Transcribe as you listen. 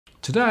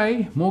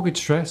Today, mortgage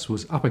stress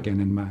was up again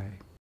in May.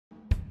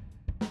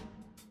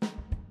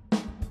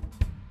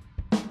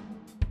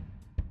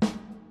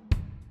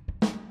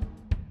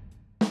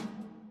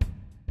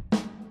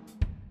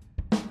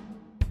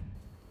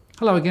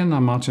 Hello again,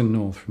 I'm Martin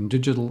North from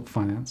Digital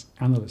Finance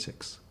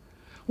Analytics.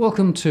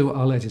 Welcome to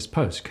our latest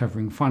post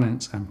covering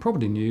finance and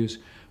property news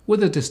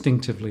with a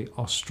distinctively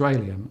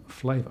Australian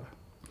flavour.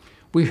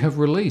 We have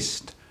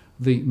released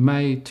the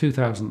May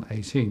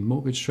 2018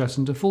 mortgage stress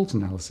and default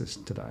analysis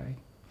today.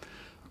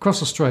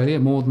 Across Australia,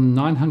 more than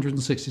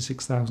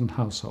 966,000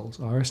 households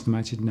are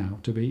estimated now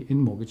to be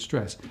in mortgage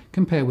stress,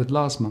 compared with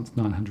last month's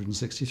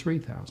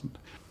 963,000.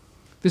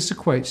 This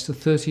equates to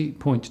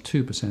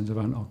 30.2% of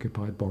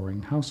unoccupied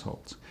borrowing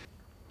households.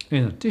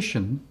 In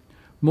addition,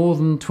 more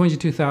than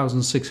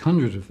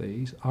 22,600 of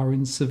these are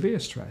in severe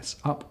stress,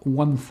 up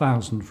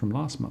 1,000 from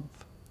last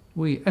month.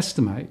 We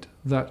estimate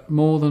that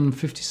more than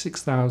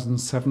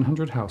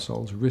 56,700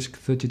 households risk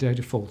 30-day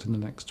default in the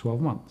next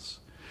 12 months.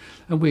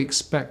 And we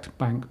expect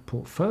bank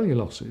portfolio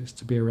losses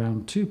to be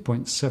around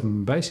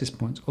 2.7 basis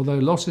points, although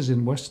losses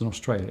in Western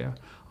Australia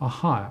are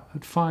higher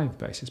at 5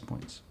 basis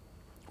points.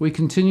 We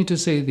continue to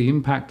see the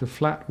impact of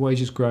flat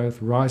wages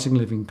growth, rising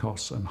living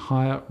costs and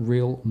higher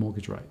real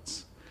mortgage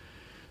rates.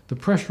 The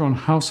pressure on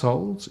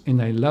households in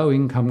a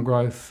low-income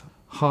growth,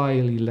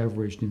 highly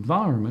leveraged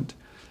environment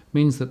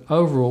means that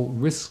overall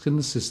risks in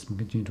the system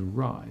continue to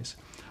rise.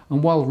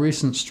 And while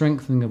recent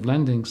strengthening of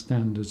lending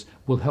standards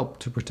will help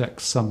to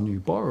protect some new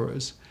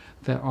borrowers,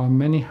 there are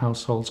many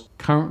households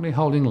currently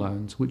holding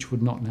loans which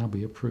would not now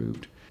be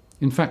approved.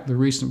 In fact, the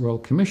recent Royal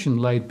Commission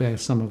laid bare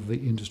some of the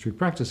industry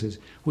practices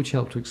which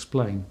help to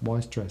explain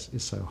why stress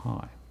is so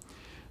high.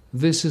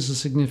 This is a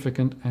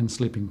significant and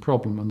sleeping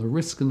problem, and the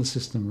risks in the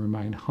system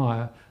remain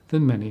higher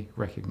than many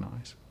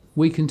recognise.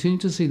 We continue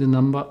to see the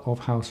number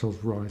of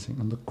households rising,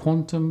 and the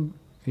quantum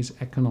is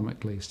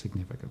economically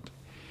significant.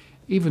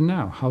 Even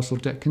now,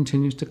 household debt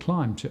continues to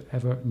climb to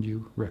ever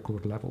new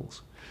record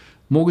levels.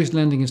 Mortgage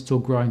lending is still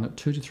growing at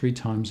 2 to 3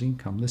 times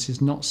income. This is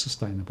not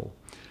sustainable,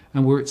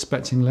 and we're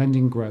expecting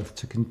lending growth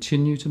to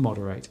continue to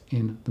moderate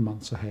in the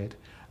months ahead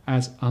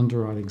as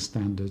underwriting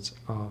standards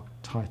are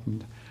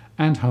tightened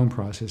and home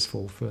prices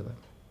fall further.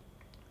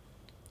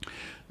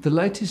 The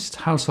latest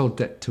household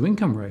debt to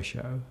income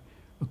ratio,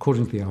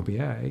 according to the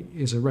RBA,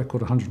 is a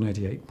record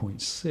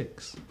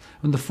 188.6.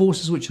 And the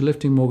forces which are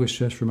lifting mortgage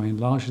stress remain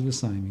largely the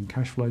same. In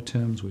cash flow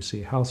terms, we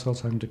see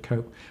households having to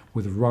cope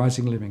with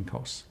rising living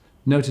costs,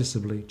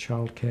 noticeably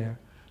childcare,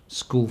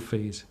 school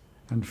fees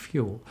and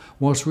fuel,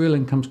 whilst real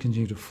incomes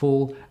continue to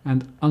fall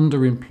and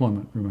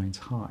underemployment remains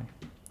high.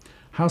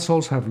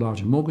 Households have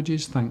larger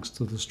mortgages thanks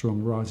to the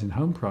strong rise in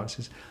home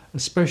prices,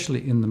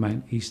 especially in the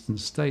main eastern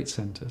state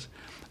centres,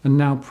 and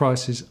now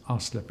prices are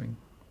slipping.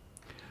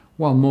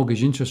 While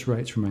mortgage interest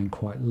rates remain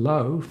quite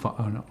low for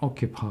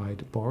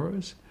owner-occupied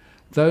borrowers,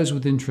 those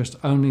with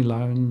interest-only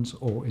loans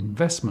or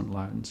investment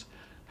loans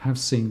have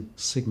seen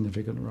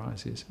significant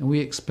rises, and we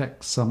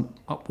expect some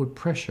upward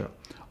pressure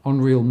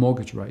on real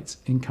mortgage rates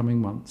in coming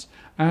months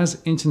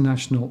as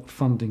international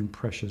funding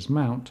pressures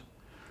mount,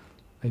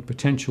 a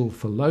potential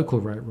for local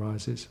rate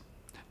rises,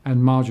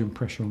 and margin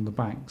pressure on the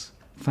banks,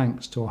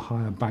 thanks to a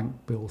higher bank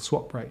bill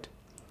swap rate.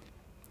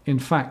 In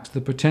fact,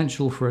 the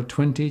potential for a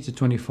 20 to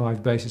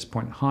 25 basis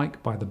point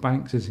hike by the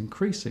banks is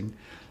increasing,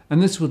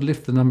 and this would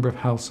lift the number of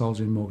households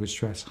in mortgage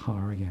stress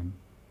higher again.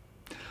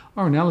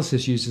 Our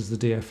analysis uses the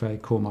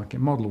DFA core market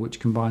model, which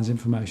combines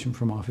information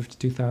from our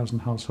 52,000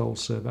 household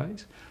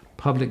surveys,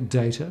 public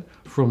data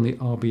from the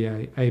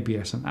RBA,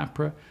 ABS and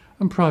APRA,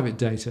 and private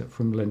data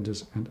from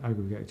lenders and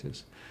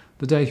aggregators.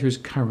 The data is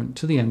current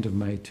to the end of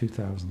May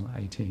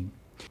 2018.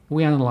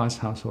 We analyse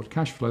household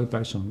cash flow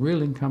based on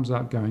real incomes,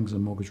 outgoings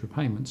and mortgage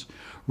repayments,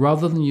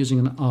 rather than using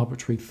an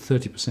arbitrary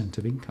 30%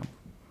 of income.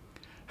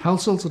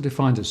 Households are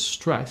defined as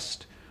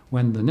stressed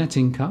when the net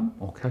income,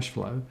 or cash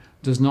flow,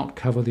 does not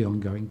cover the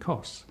ongoing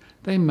costs.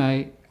 They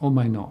may or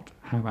may not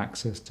have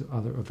access to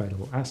other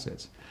available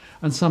assets,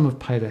 and some have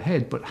paid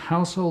ahead, but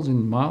households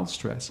in mild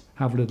stress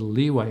have little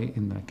leeway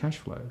in their cash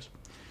flows,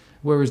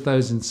 whereas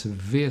those in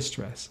severe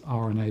stress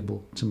are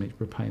unable to meet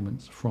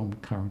repayments from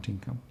current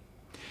income.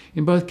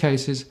 In both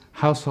cases,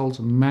 households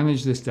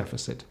manage this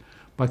deficit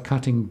by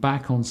cutting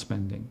back on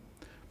spending,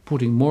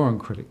 putting more on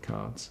credit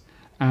cards,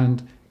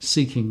 and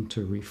seeking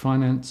to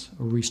refinance,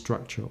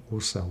 restructure,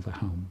 or sell their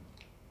home.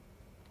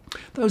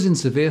 Those in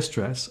severe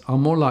stress are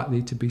more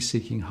likely to be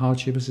seeking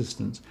hardship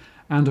assistance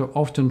and are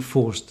often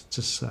forced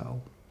to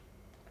sell.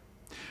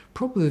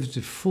 Probability of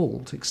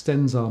default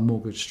extends our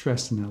mortgage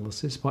stress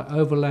analysis by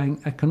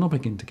overlaying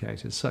economic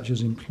indicators such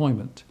as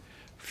employment,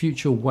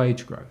 future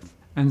wage growth,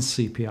 and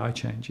CPI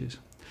changes.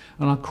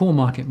 And our core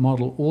market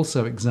model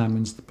also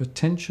examines the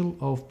potential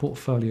of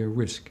portfolio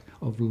risk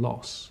of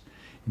loss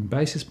in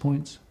basis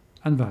points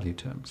and value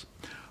terms.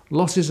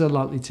 Losses are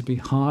likely to be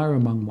higher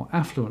among more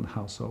affluent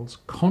households,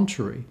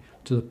 contrary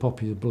to the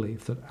popular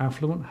belief that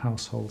affluent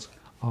households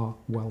are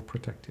well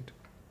protected.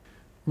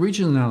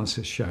 Regional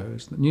analysis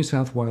shows that New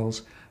South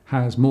Wales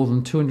has more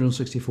than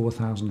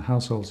 264,000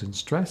 households in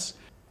stress,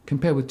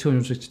 compared with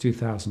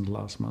 262,000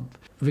 last month.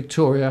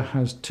 Victoria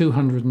has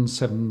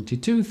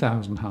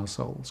 272,000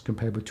 households,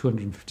 compared with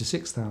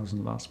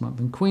 256,000 last month.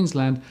 And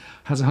Queensland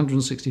has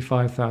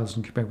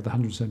 165,000, compared with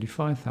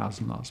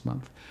 175,000 last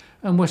month.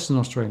 And Western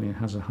Australia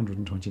has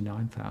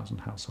 129,000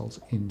 households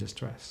in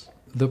distress.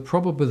 The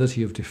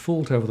probability of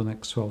default over the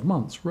next 12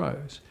 months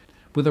rose,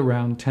 with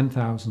around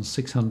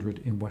 10,600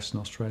 in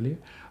Western Australia,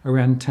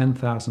 around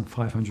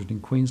 10,500 in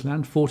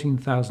Queensland,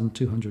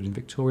 14,200 in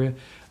Victoria,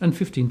 and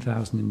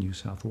 15,000 in New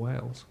South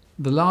Wales.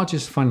 The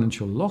largest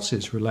financial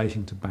losses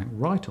relating to bank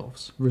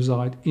write-offs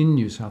reside in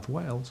New South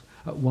Wales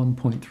at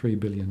 $1.3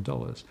 billion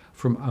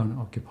from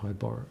owner-occupied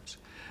borrowers,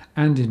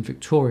 and in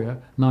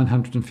Victoria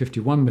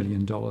 $951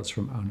 million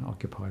from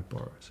owner-occupied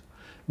borrowers,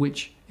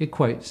 which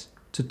equates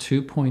to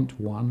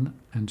 2.1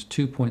 and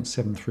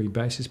 2.73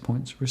 basis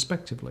points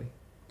respectively.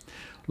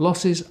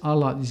 Losses are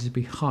likely to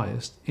be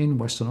highest in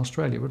Western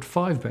Australia at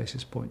 5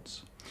 basis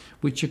points,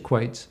 which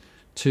equates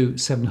to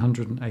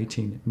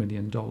 $718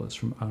 million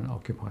from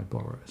owner-occupied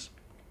borrowers.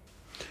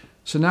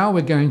 So now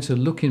we're going to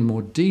look in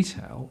more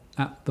detail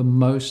at the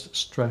most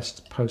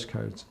stressed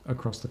postcodes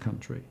across the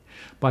country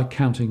by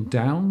counting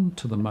down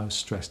to the most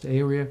stressed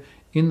area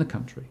in the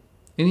country.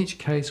 In each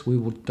case, we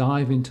will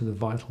dive into the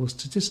vital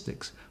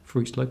statistics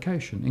for each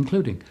location,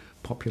 including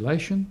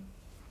population,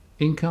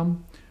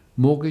 income,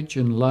 mortgage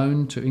and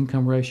loan to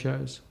income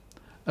ratios,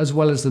 as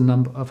well as the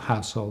number of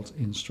households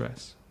in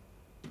stress.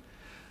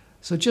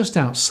 So just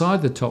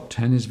outside the top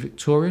 10 is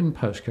Victorian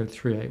postcode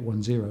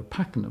 3810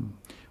 Pakenham,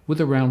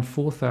 with around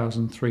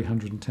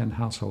 4,310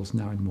 households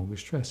now in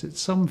mortgage stress.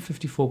 It's some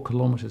 54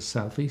 kilometres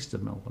southeast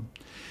of Melbourne.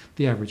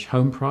 The average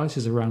home price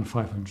is around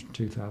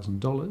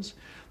 $502,000,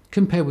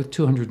 compared with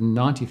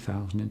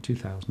 $290,000 in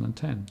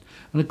 2010.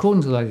 And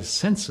according to the latest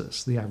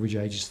census, the average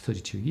age is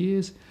 32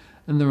 years,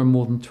 and there are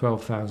more than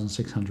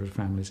 12,600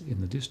 families in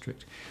the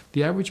district.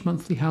 The average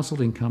monthly household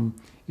income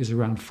is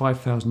around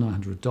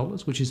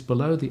 $5,900, which is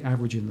below the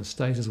average in the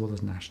state as well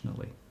as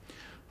nationally.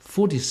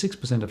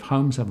 46% of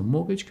homes have a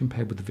mortgage,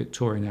 compared with the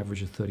Victorian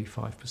average of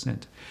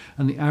 35%.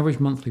 And the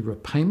average monthly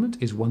repayment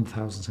is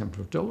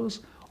 $1,700,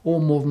 or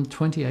more than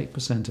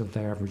 28% of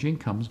their average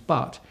incomes,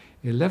 but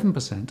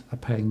 11% are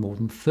paying more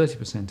than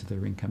 30% of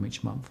their income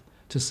each month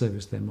to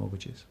service their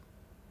mortgages.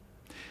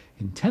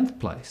 In 10th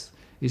place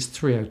is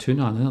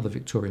 3029, another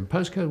Victorian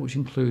postcode, which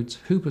includes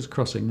Hoopers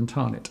Crossing and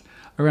Tarnit,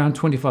 around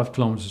 25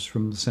 kilometres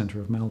from the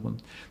centre of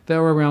Melbourne. There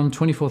are around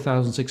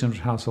 24,600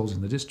 households in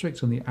the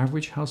district, and the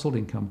average household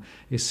income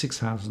is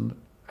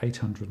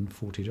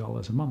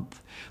 $6,840 a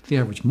month. The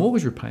average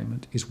mortgage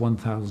repayment is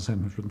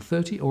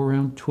 $1,730, or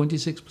around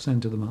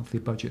 26% of the monthly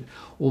budget,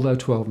 although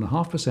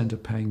 12.5% are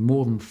paying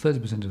more than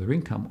 30% of their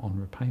income on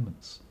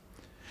repayments.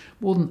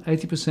 More than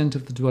 80%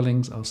 of the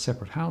dwellings are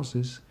separate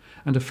houses,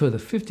 and a further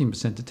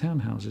 15% are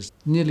townhouses.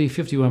 Nearly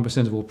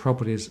 51% of all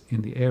properties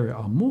in the area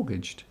are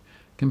mortgaged,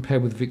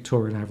 compared with the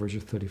Victorian average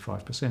of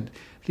 35%.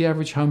 The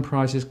average home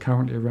price is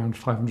currently around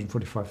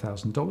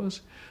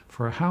 $545,000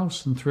 for a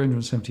house and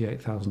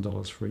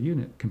 $378,000 for a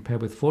unit,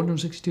 compared with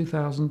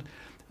 $462,000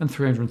 and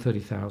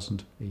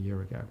 $330,000 a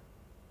year ago.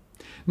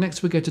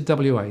 Next we go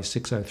to WA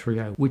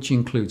 6030, which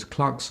includes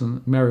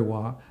Clarkson,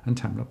 Merriwa and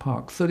Tamla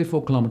Park,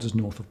 34 kilometres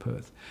north of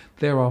Perth.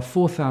 There are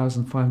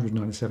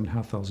 4,597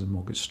 households in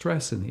mortgage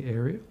stress in the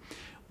area,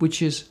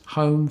 which is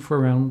home for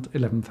around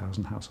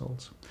 11,000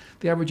 households.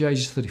 The average age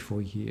is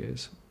 34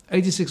 years.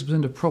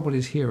 86% of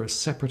properties here are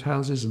separate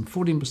houses and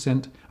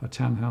 14% are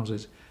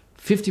townhouses.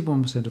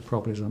 51% of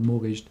properties are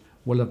mortgaged,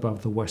 well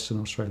above the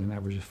Western Australian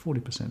average of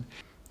 40%.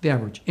 The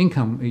average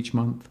income each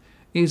month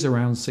is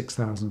around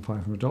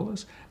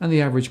 $6,500, and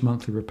the average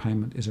monthly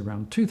repayment is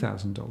around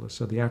 $2,000.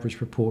 So the average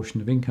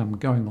proportion of income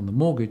going on the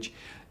mortgage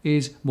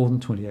is more than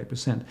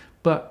 28%,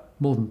 but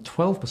more than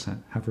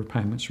 12% have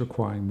repayments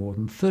requiring more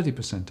than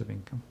 30% of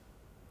income.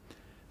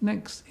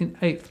 Next, in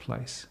 8th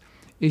place,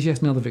 is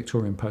yet another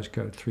Victorian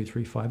postcode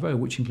 3350,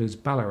 which includes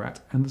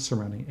Ballarat and the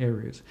surrounding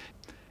areas.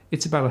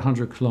 It's about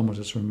 100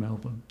 kilometres from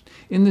Melbourne.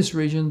 In this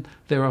region,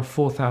 there are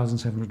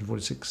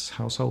 4,746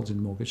 households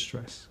in mortgage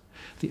stress.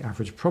 The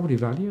average property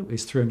value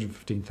is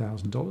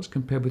 $315,000,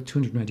 compared with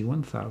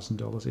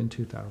 $281,000 in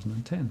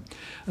 2010.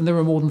 And there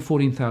are more than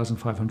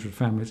 14,500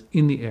 families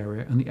in the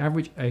area, and the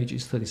average age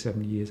is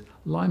 37 years,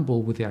 line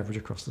ball with the average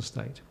across the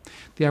state.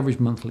 The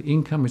average monthly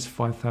income is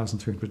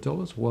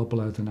 $5,300, well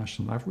below the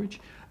national average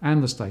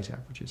and the state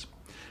averages.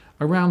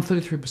 Around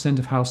 33%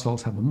 of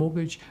households have a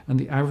mortgage, and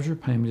the average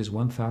repayment is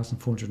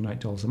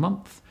 $1,408 a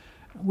month,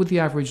 with the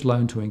average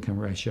loan-to-income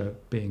ratio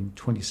being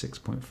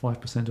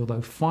 26.5%, although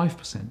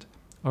 5%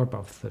 are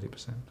above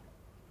 30%.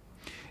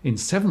 In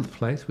 7th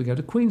place, we go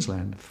to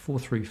Queensland,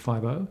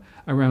 4350,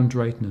 around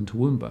Drayton and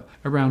Toowoomba,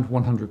 around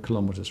 100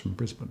 kilometres from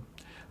Brisbane.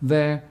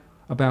 There,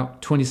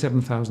 about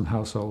 27,000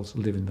 households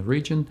live in the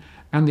region,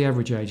 and the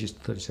average age is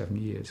 37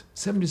 years.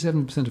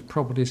 77% of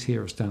properties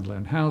here are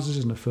standalone houses,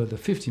 and a further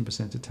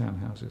 15% are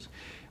townhouses.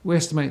 We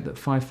estimate that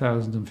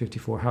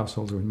 5,054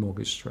 households are in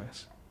mortgage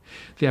stress.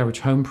 The average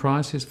home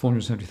price is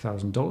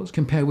 $470,000,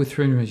 compared with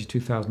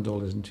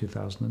 $382,000 in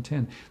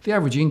 2010. The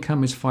average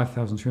income is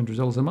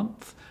 $5,300 a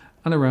month,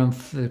 and around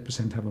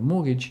 30% have a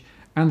mortgage,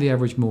 and the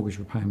average mortgage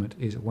repayment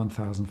is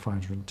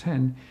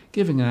 $1,510,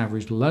 giving an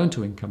average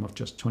loan-to-income of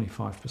just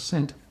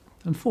 25%,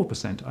 and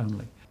 4%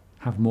 only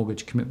have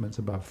mortgage commitments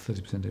above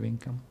 30% of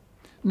income.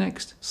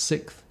 Next,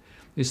 sixth,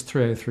 is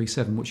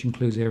 3037, which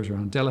includes areas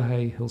around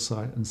Delahaye,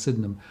 Hillside and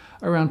Sydenham,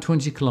 around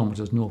 20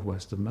 kilometres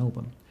northwest of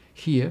Melbourne.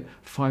 Here,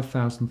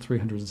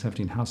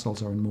 5,317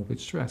 households are in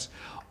mortgage stress.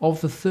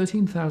 Of the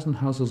 13,000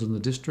 households in the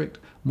district,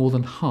 more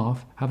than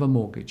half have a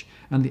mortgage,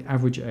 and the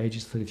average age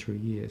is 33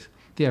 years.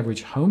 The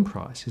average home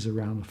price is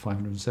around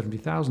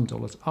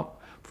 $570,000,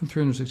 up from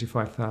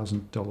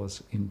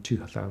 $365,000 in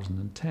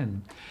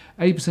 2010.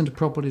 80% of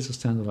properties are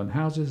standalone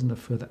houses and a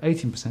further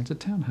 18% are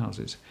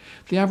townhouses.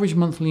 The average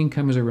monthly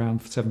income is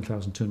around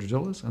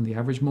 $7,200 and the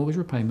average mortgage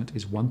repayment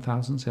is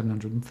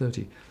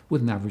 $1,730,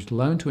 with an average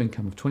loan to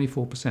income of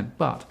 24%,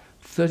 but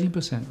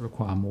 30%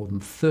 require more than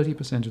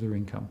 30% of their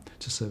income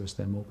to service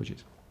their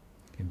mortgages.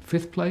 In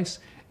fifth place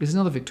is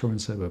another Victorian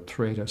suburb,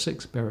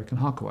 3806, Berwick and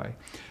Harkaway,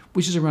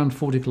 which is around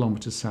 40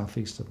 kilometres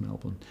southeast of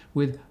Melbourne,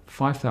 with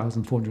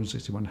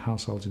 5,461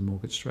 households in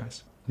mortgage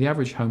stress. The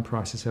average home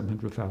price is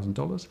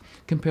 $700,000,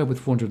 compared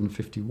with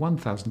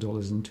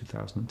 $451,000 in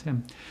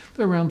 2010.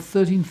 There are around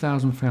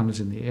 13,000 families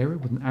in the area,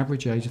 with an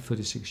average age of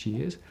 36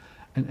 years,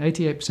 and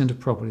 88% of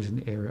properties in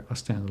the area are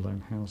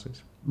standalone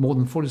houses. More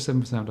than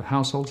 47% of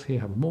households here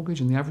have a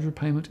mortgage, and the average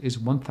repayment is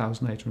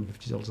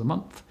 $1,850 a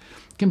month,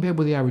 compared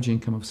with the average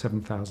income of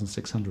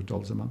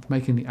 $7,600 a month,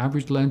 making the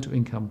average loan to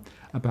income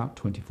about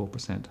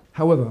 24%.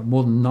 However,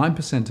 more than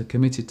 9% are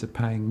committed to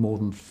paying more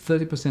than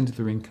 30% of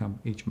their income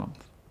each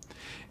month.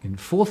 In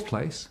fourth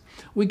place,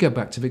 we go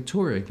back to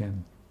Victoria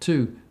again,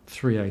 to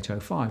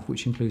 3805,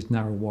 which includes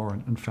Narre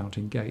Warren and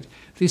Fountain Gate.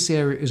 This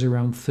area is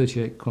around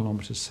 38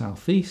 kilometres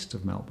southeast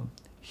of Melbourne.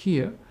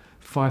 Here,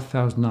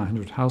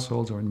 5,900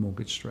 households are in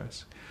mortgage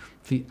stress.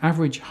 The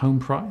average home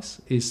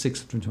price is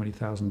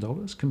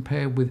 $620,000,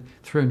 compared with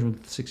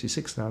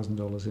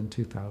 $366,000 in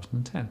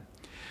 2010.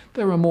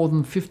 There are more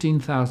than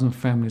 15,000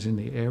 families in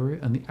the area,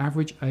 and the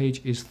average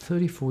age is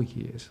 34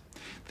 years.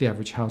 The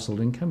average household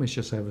income is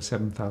just over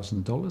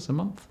 $7,000 a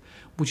month,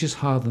 which is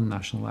higher than the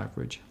national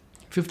average.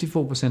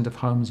 54% of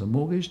homes are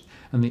mortgaged,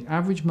 and the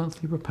average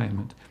monthly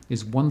repayment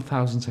is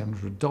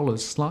 $1,700,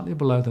 slightly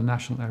below the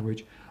national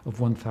average of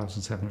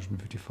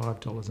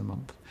 $1,755 a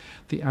month.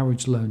 The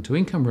average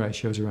loan-to-income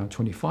ratio is around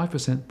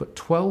 25%, but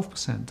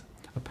 12%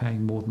 are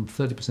paying more than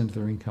 30% of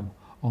their income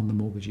on the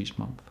mortgage each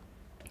month.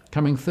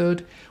 Coming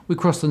third, we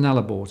cross the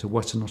Nullarbor to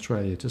Western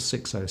Australia to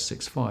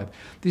 6065.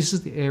 This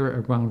is the area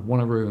around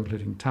Wanneroo,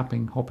 including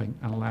Tapping, Hopping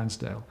and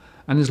Lansdale,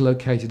 and is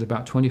located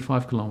about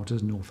 25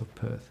 kilometres north of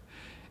Perth.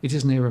 It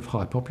is an area of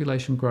high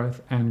population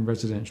growth and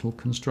residential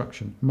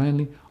construction,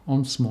 mainly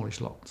on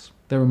smallish lots.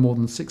 There are more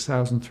than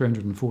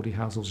 6,340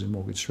 households in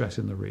mortgage stress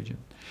in the region.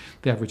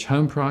 The average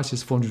home price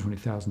is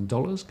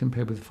 $420,000,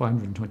 compared with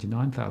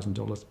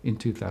 $529,000 in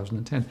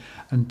 2010,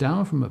 and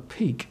down from a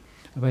peak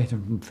of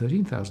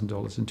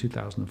 $813,000 in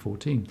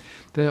 2014.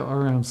 There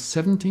are around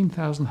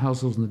 17,000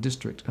 households in the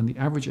district, and the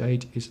average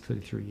age is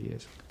 33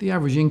 years. The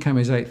average income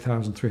is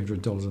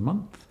 $8,300 a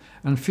month,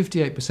 and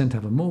 58%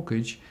 have a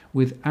mortgage,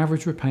 with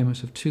average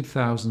repayments of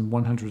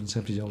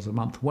 $2,170 a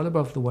month, well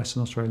above the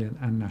Western Australian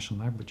and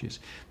national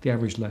averages. The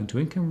average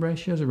loan-to-income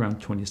ratio is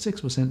around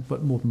 26%,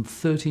 but more than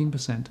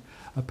 13%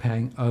 are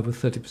paying over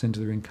 30%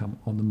 of their income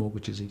on the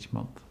mortgages each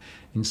month.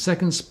 In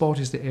second spot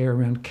is the area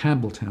around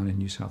Campbelltown in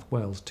New South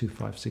Wales,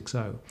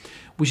 2560,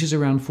 which is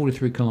around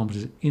 43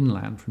 kilometres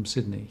inland from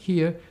Sydney.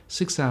 Here,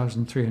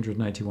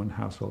 6,381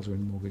 households are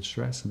in mortgage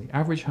stress, and the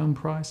average home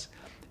price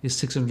is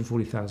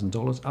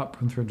 $640,000, up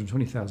from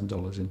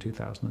 $320,000 in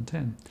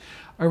 2010.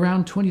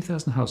 Around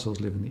 20,000 households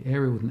live in the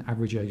area with an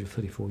average age of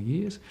 34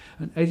 years,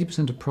 and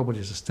 80% of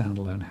properties are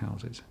standalone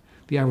houses.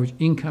 The average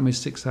income is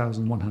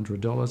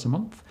 $6,100 a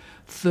month,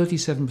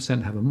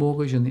 37% have a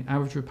mortgage, and the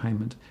average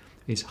repayment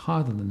is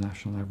higher than the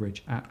national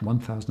average at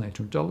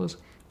 $1,800,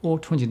 or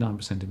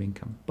 29% of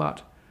income,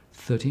 but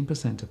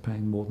 13% are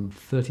paying more than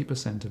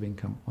 30% of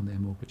income on their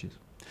mortgages.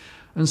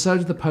 And so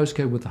to the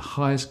postcode with the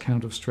highest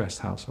count of stressed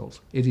households.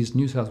 It is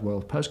New South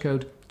Wales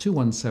postcode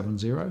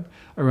 2170,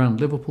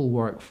 around Liverpool,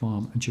 Warwick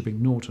Farm and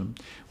Chipping Norton,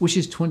 which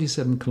is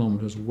 27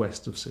 kilometres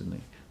west of Sydney.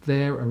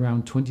 There,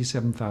 around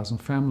 27,000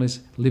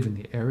 families live in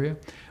the area,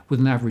 with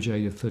an average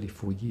age of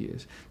 34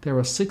 years. There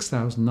are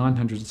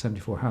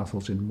 6,974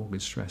 households in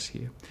mortgage stress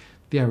here.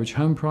 The average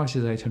home price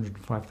is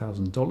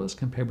 $805,000,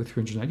 compared with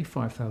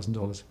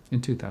 $385,000 in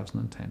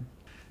 2010.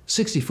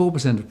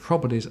 64% of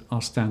properties are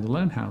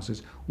standalone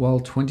houses, while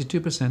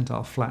 22%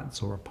 are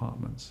flats or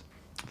apartments.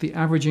 The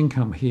average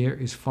income here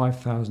is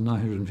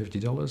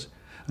 $5,950,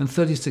 and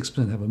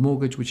 36% have a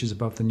mortgage, which is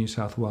above the New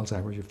South Wales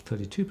average of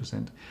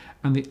 32%,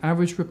 and the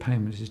average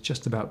repayment is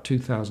just about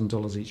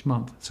 $2,000 each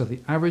month, so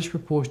the average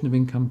proportion of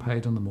income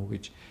paid on the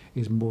mortgage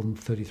is more than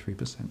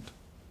 33%.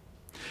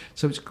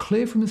 So it's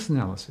clear from this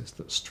analysis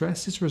that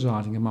stress is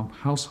residing among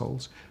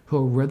households who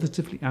are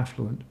relatively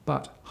affluent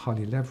but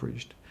highly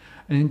leveraged,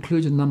 and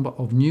include a number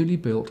of newly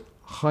built,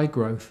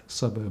 high-growth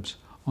suburbs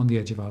on the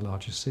edge of our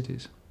largest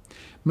cities.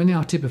 Many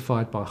are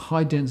typified by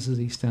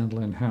high-density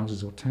standalone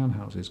houses or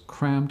townhouses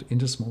crammed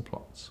into small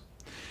plots.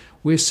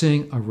 We're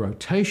seeing a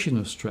rotation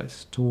of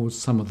stress towards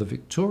some of the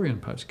Victorian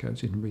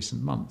postcodes in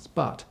recent months,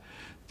 but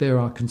there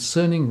are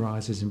concerning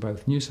rises in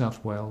both New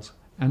South Wales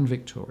and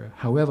Victoria.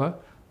 However,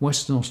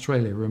 Western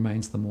Australia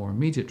remains the more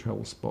immediate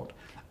trouble spot,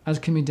 as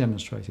can be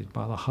demonstrated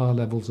by the higher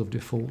levels of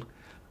default,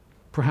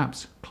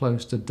 perhaps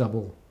close to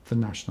double the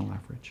national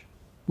average.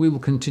 We will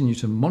continue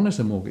to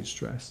monitor mortgage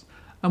stress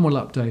and will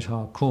update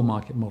our core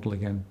market model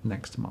again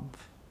next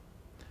month.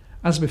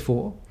 As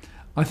before,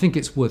 I think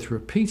it's worth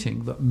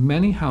repeating that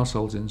many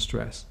households in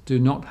stress do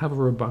not have a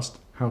robust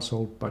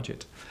household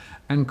budget,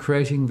 and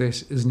creating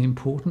this is an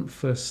important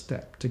first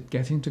step to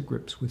getting to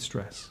grips with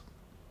stress.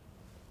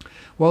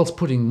 Whilst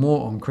putting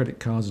more on credit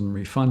cards and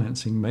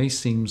refinancing may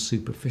seem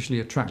superficially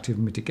attractive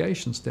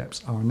mitigation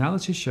steps, our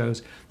analysis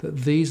shows that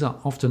these are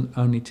often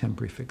only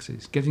temporary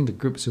fixes. Getting to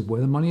grips with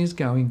where the money is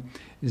going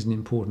is an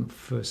important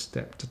first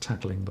step to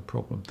tackling the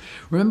problem.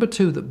 Remember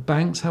too that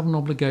banks have an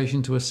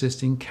obligation to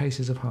assist in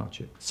cases of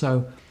hardship.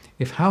 So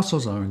if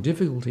households are in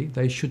difficulty,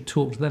 they should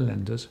talk to their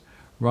lenders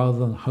rather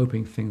than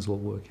hoping things will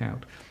work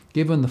out.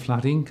 Given the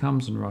flat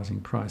incomes and rising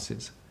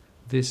prices,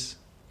 this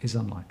is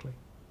unlikely.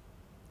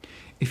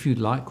 If you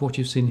like what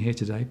you've seen here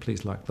today,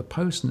 please like the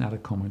post and add a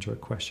comment or a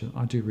question.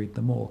 I do read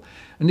them all.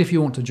 And if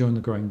you want to join the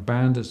growing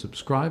band of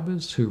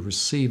subscribers who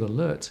receive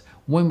alerts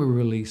when we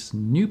release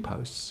new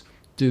posts,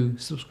 do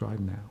subscribe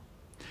now.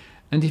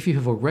 And if you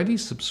have already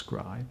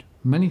subscribed,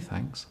 many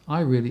thanks.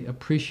 I really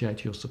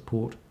appreciate your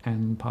support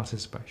and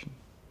participation.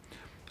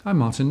 I'm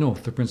Martin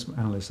North, the Principal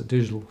Analyst at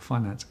Digital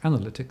Finance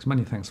Analytics.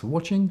 Many thanks for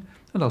watching,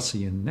 and I'll see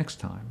you next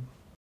time.